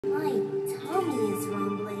My tummy is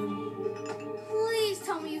rumbling. Please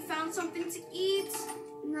tell me you found something to eat.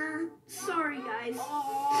 Nah. Sorry, guys.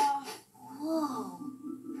 Whoa.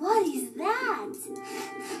 What is that?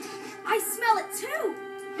 I smell it too.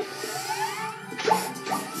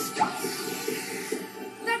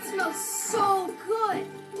 That smells so good.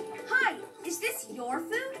 Hi, is this your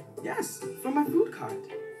food? Yes, from my food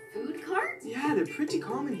cart. Food cart? Yeah, they're pretty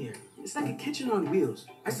common here. It's like a kitchen on wheels.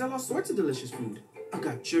 I sell all sorts of delicious food. I've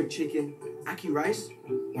got jerk chicken, ackee rice.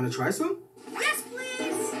 Want to try some? Yes,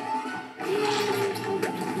 please.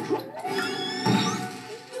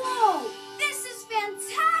 Whoa, this is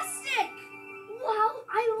fantastic. Wow,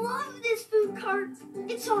 I love this food cart.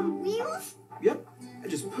 It's on wheels? Yep, I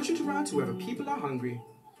just push it around to wherever people are hungry.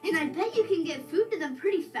 And I bet you can get food to them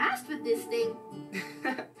pretty fast with this thing.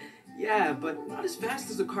 Yeah, but not as fast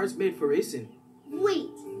as the carts made for racing.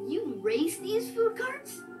 Wait, you race these food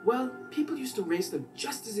carts? Well, people used to race them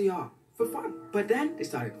just as they are, for fun. But then they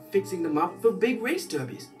started fixing them up for big race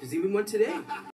derbies. There's even one today.